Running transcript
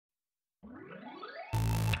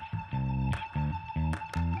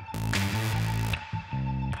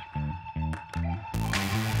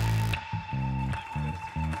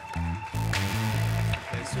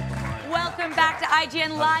Welcome back to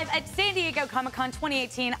IGN Live at San Diego Comic-Con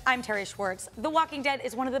 2018. I'm Terry Schwartz. The Walking Dead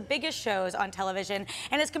is one of the biggest shows on television,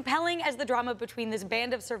 and as compelling as the drama between this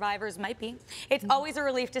band of survivors might be, it's always a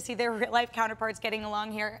relief to see their real-life counterparts getting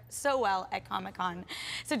along here so well at Comic-Con.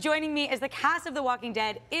 So joining me is the cast of The Walking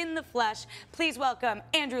Dead in the flesh. Please welcome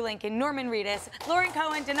Andrew Lincoln, Norman Reedus, Lauren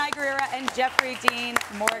Cohan, Danai, Gurira, and Jeffrey Dean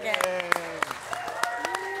Morgan.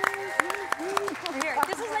 Here.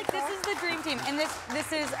 This is the dream team, and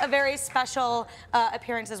this is a very special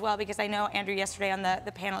appearance as well, because I know, Andrew, yesterday on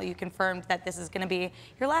the panel you confirmed that this is going to be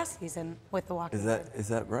your last season with The Walking Dead. Is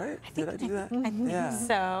that right? Did I do that?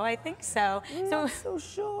 I think so. I'm not so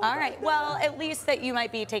sure. All right. Well, at least that you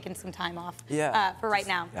might be taking some time off for right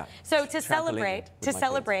now. Yeah. So to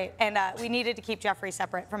celebrate, and we needed to keep Jeffrey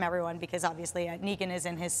separate from everyone because obviously Negan is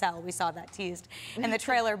in his cell. We saw that teased in the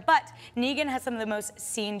trailer. But Negan has some of the most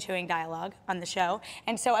scene-chewing dialogue on the show,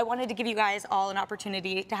 and so I wanted to give you guys all an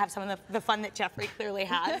opportunity to have some of the fun that Jeffrey clearly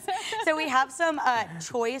has. So we have some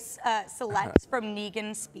choice selects from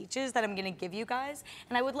Negan's speeches that I'm going to give you guys,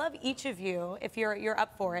 and I would love each of you, if you're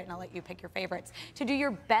up for it, and I'll let you pick your favorites, to do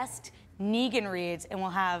your best Negan reads, and we'll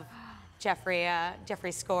have Jeffrey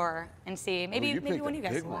score and see maybe one of you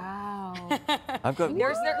guys. Wow. I've got.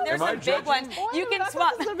 There's some big ones. You can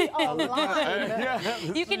swap.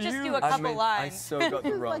 You can just do a couple lines. I so got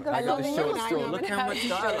the wrong. I got the short straw. Look how much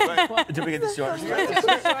dialogue. Did we get the short straw?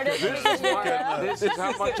 This is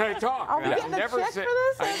how much I talk. Are we getting a check for this?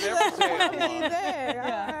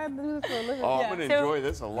 I'm going to enjoy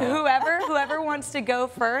this a lot. Whoever wants to go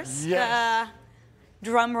first. Yes.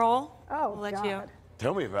 Drum roll. Oh, I'll let you.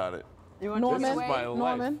 Tell me about it. Norman, This is my life.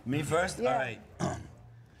 Norman. Me first? Yeah. All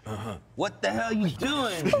right. What the hell you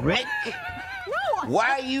doing, Rick?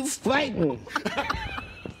 Why are you fighting?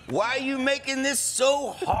 Why are you making this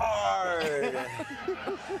so hard?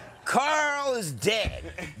 Carl is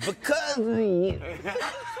dead because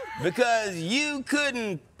you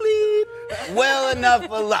couldn't bleed well enough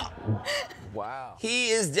alone. Wow.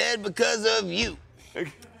 He is dead because of you.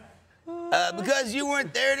 Because you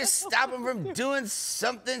weren't there to stop him from doing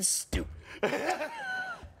something stupid.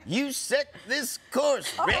 You set this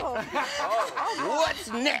course, Rick. What's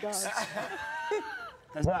next?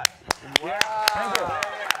 That's right. Wow. Thank you.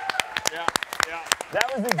 Yeah. That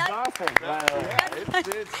was exhausting.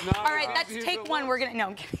 It's not. All right, that's take one. We're gonna. No,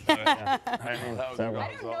 I'm kidding. I don't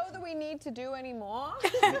know that we need to do any more.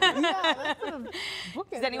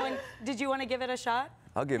 Does anyone? Did you want to give it a shot?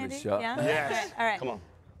 I'll give it a shot. Yeah. Yes. Okay. All right. Come on.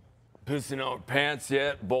 Pissing on pants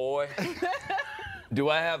yet, boy? Do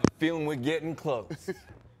I have a feeling we're getting close?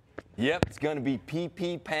 Yep, it's gonna be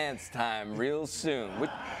pee-pee pants time real soon.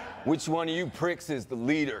 Which one of you pricks is the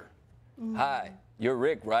leader? Hi, you're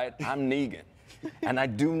Rick, right? I'm Negan. And I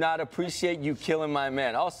do not appreciate you killing my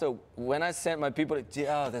man. Also, when I sent my people to,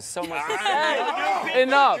 there's so much to say.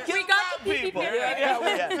 Enough. We got the people.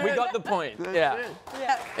 We got the point. Yeah.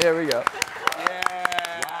 Here we go.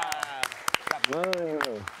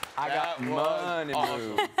 I got money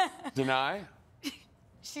moves. Deny?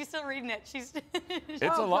 She's still reading it. It's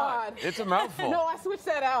a lot. God. It's a mouthful. No, I switched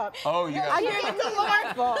that out. Oh, you got I gave it to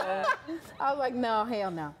Lauren. I was like, no,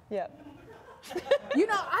 hell no. Yep. You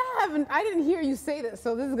know, I didn't hear you say this,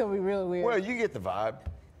 so this is gonna be really weird. Well, you get the vibe.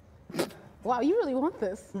 Wow, you really want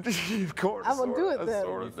this? Of course. I will do it then. I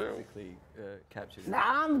sort of do. Captured. Nah,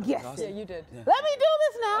 I'm guessing. Yeah, you did. Let me do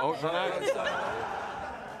this now. Oh, tonight.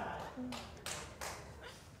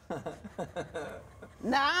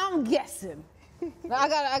 Nah, I'm guessing. I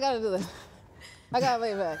gotta do this. I gotta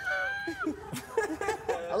lay back.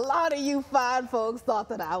 A lot of you fine folks thought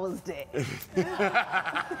that I was dead.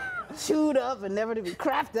 Chewed up and never to be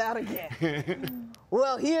crapped out again.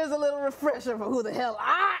 Well, here's a little refresher for who the hell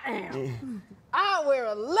I am. I wear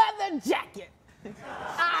a leather jacket.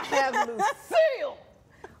 I have Lucille.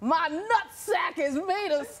 My nutsack is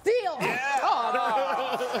made of steel.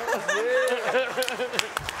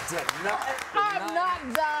 I'm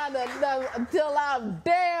not dying until I'm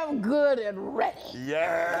damn good and ready.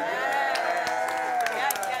 Yeah.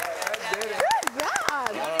 Good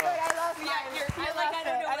God.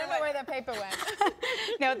 I don't know where the paper went.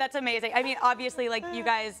 No, that's amazing. I mean, obviously, like, you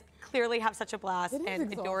guys clearly have such a blast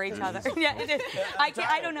and adore each other. Yeah, it is.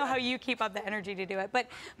 I don't know how you keep up the energy to do it. But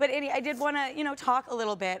Andy, I did want to, talk a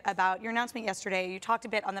little bit about your announcement yesterday. You talked a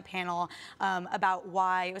bit on the panel about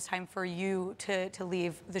why it was time for you to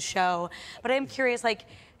leave the show. But I'm curious, like,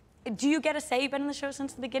 do you get a say? You've been in the show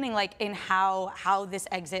since the beginning, like in how this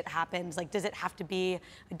exit happens. Like, does it have to be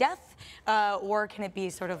a death, or can it be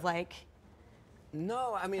sort of like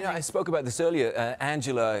No, I mean, I spoke about this earlier.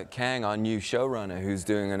 Angela Kang, our new showrunner, who's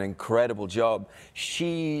doing an incredible job,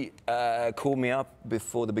 she called me up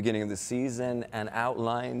before the beginning of the season and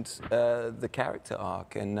outlined the character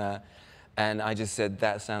arc. And I just said,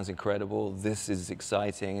 that sounds incredible. This is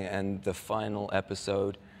exciting. And the final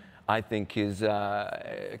episode, I think, is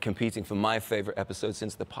competing for my favorite episode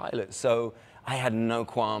since the pilot. So I had no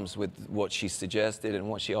qualms with what she suggested and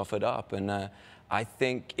what she offered up. And I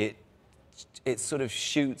think it sort of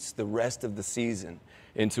shoots the rest of the season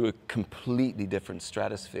into a completely different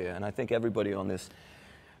stratosphere. And I think everybody in this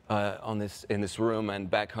room and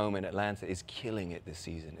back home in Atlanta is killing it this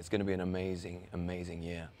season. It's going to be an amazing, amazing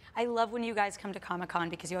year. I love when you guys come to Comic-Con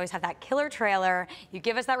because you always have that killer trailer. You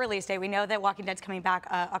give us that release date. We know that Walking Dead's coming back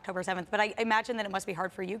October 7th, but I imagine that it must be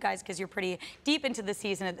hard for you guys because you're pretty deep into the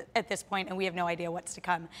season at this point, and we have no idea what's to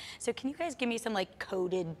come. So can you guys give me some like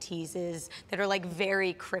coded teases that are like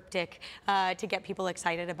very cryptic to get people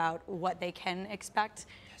excited about what they can expect?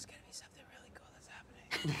 There's gonna be something really cool that's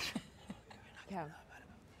happening. Yeah.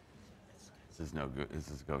 This is no good.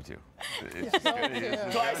 This is go-to. Just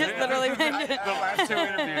literally. The last two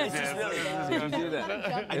interviews.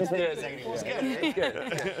 It's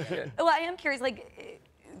good. Well, I am curious, like,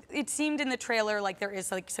 it seemed in the trailer like there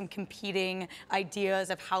is like some competing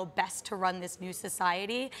ideas of how best to run this new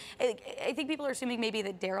society. I think people are assuming maybe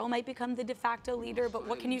that Daryl might become the de facto leader, but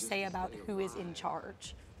what can you say about who is in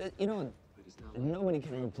charge? You know, nobody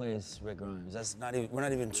can replace Rick Grimes. That's not even. We're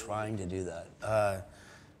not even trying to do that.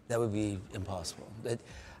 That would be impossible.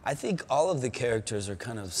 I think all of the characters are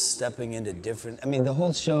kind of stepping into different. I mean, the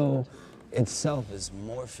whole show itself is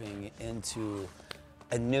morphing into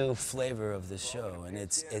a new flavor of the show, and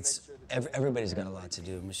everybody's got a lot to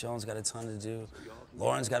do. Michonne's got a ton to do.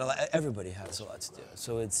 Lauren's got a lot. Everybody has a lot to do.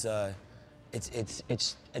 So it's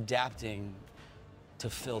adapting to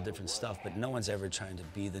fill different stuff, but no one's ever trying to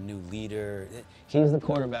be the new leader. He's the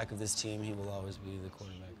quarterback of this team. He will always be the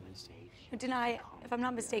quarterback of this team. Danai, if I'm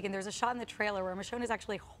not mistaken, there's a shot in the trailer where Michonne is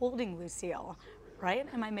actually holding Lucille, right?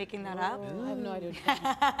 Am I making that up? I have no idea.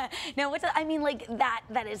 No, I mean, like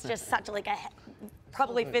that is just such like a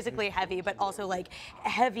probably physically heavy, but also like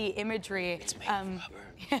heavy imagery. It's made of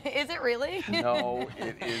rubber. Is it really? No,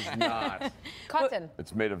 it is not. Cotton.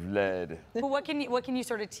 It's made of lead. But what can you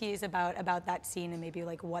sort of tease about that scene and maybe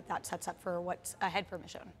like what that sets up for what's ahead for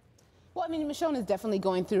Michonne? Well, I mean, Michonne is definitely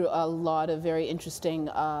going through a lot of very interesting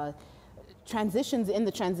transitions in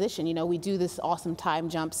the transition. You know, we do this awesome time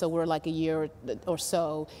jump, so we're like a year or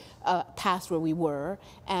so past where we were.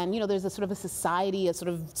 And, you know, there's a sort of a society, a sort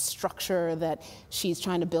of structure that she's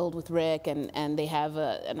trying to build with Rick, and they have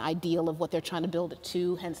an ideal of what they're trying to build it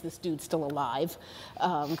to, hence this dude's still alive.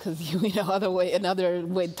 Because, you know, in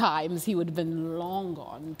other times, he would have been long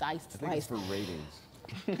gone, diced, sliced. for ratings.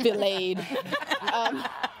 Filleted.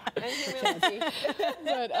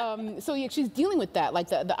 But so yeah, she's dealing with that, like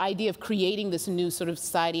the idea of creating this new sort of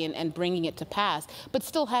society and bringing it to pass, but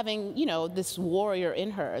still having, you know, this warrior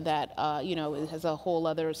in her that, you know, has a whole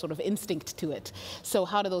other sort of instinct to it. So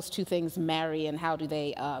how do those two things marry, and how do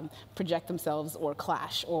they project themselves or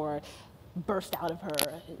clash or burst out of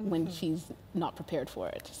her when she's not prepared for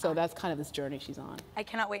it? So that's kind of this journey she's on. I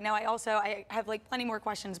cannot wait. Now, I have like plenty more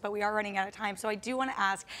questions, but we are running out of time. So I do want to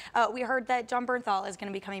ask, we heard that Jon Bernthal is going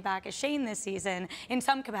to be coming back as Shane this season in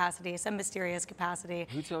some capacity, some mysterious capacity.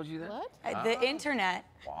 Who told you that? What? The internet.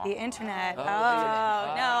 Wow. The internet. Oh,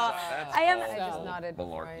 no. I just nodded.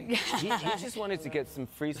 He just wanted to get some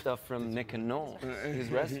free stuff from Nick and Noel, his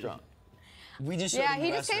restaurant. We just Yeah,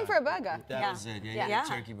 he just came for a burger. That was it. Yeah, Yeah. a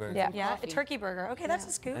turkey burger. Yeah, a turkey burger. Okay, that's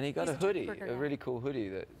a scoop. And he got He's a hoodie, turkey burger a guy. really cool hoodie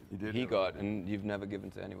that he got, and you've never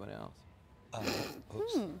given to anyone else.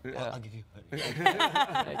 Oops. I'll give you a hoodie.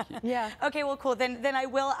 Thank you. Yeah. Okay, well, cool. Then I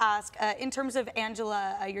will ask, in terms of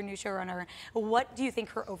Angela, your new showrunner, what do you think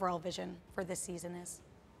her overall vision for this season is?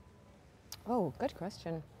 Oh, good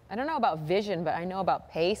question. I don't know about vision, but I know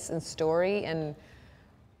about pace and story, and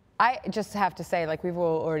I just have to say, like we've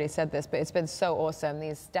all already said this, but it's been so awesome.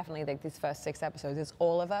 These first 6 episodes, it's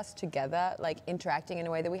all of us together, like interacting in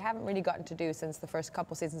a way that we haven't really gotten to do since the first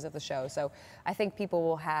couple seasons of the show. So I think people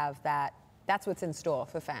will have that. That's what's in store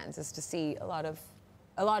for fans, is to see a lot of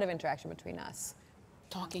interaction between us.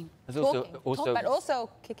 Talking. There's Talking, but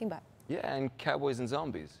also kicking butt. yeah, and Cowboys and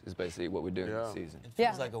Zombies is basically what we're doing this season. It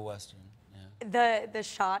feels Yeah. like a Western. The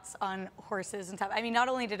shots on horses and stuff. I mean, not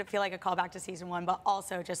only did it feel like a callback to season 1, but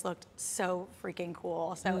also just looked so freaking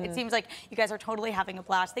cool. So it seems like you guys are totally having a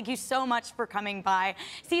blast. Thank you so much for coming by.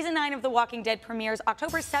 Season 9 of The Walking Dead premieres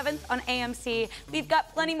October 7th on AMC. We've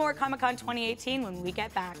got plenty more Comic-Con 2018 when we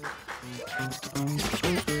get back.